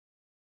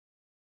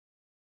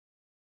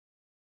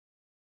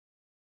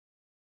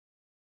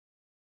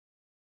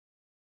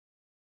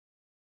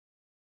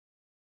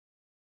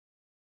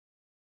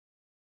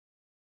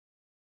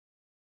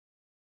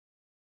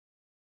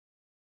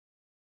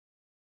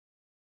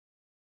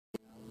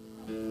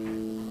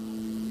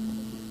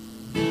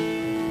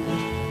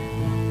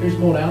Here's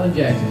some old Alan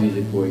Jackson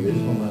music for you. This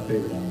is one of my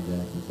favorite Alan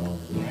Jackson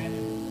songs.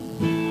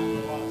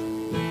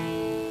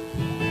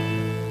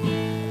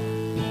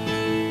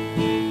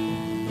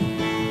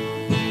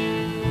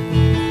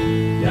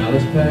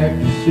 Dallas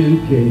packed a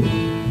suitcase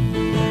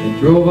and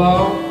drove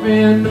off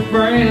in a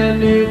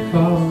brand new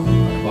car.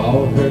 I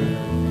followed her.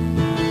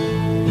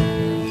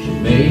 She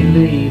made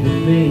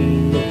leaving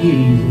me look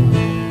easy.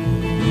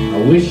 I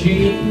wish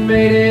she'd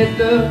made it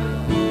look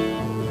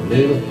a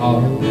little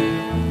hard.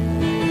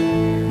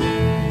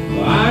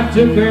 I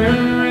took her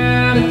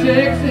out of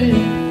Texas,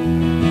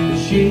 but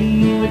she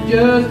was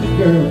just a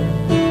girl.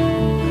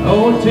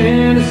 Old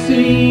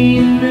Tennessee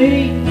and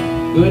me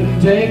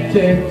couldn't take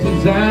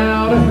Texas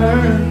out of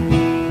her.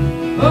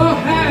 Oh,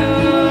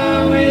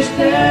 how I wish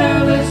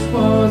Dallas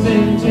was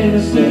in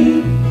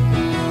Tennessee.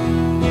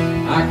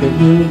 I could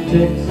move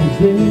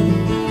Texas in,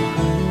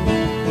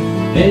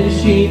 and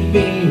she'd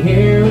be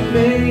here with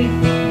me.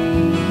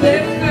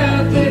 There's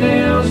nothing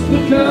else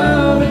would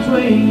come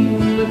between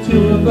the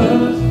two of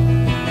us.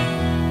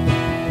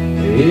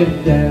 If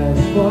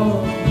Dallas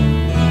was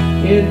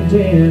in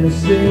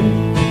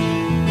Tennessee.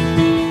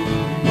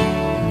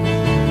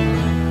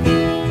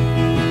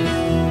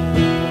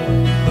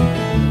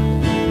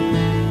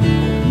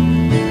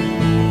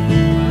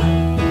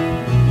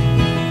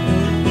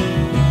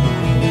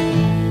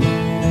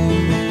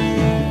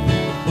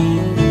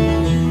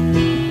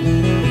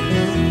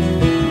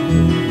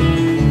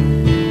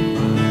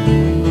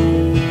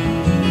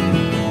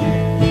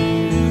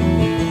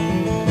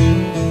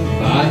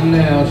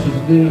 Now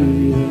she's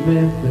leaving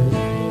Memphis,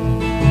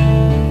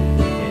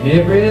 and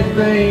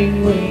everything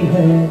we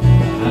had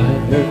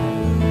behind her.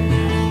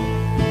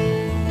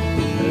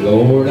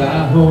 Lord,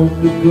 I hope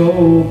the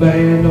gold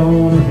band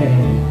on her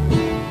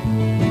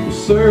hand will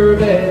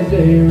serve as a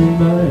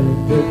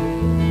reminder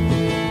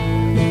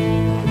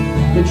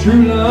that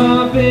true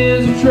love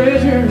is a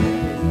treasure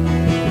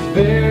that's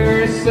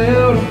very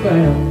seldom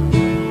found.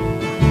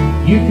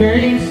 You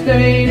can't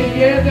stay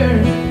together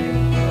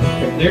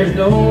if there's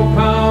no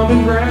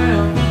common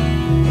ground.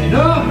 And oh,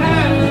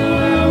 how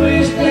I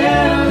wish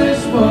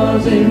Dallas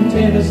was in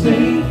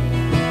Tennessee.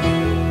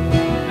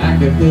 I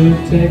could move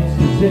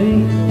Texas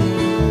in,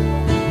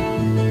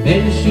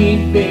 and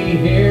she'd be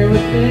here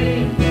with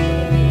me,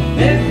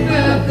 and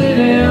nothing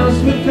else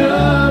would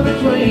come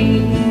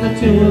between the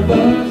two of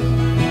us.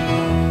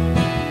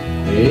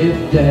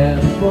 If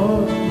Dallas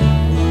was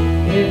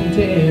in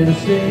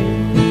Tennessee.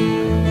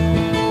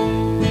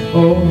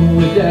 Oh,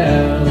 if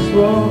Dallas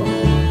was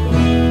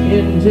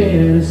in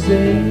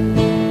Tennessee.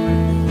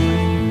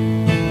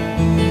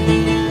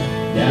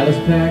 Dallas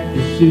packed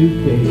her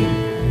suitcase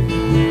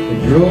and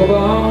drove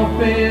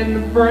off in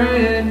a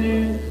brand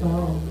new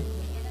car.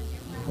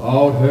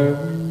 Called her.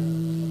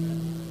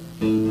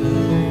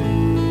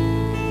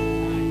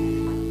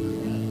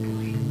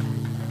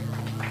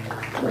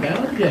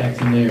 Alan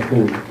Jackson there for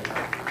you.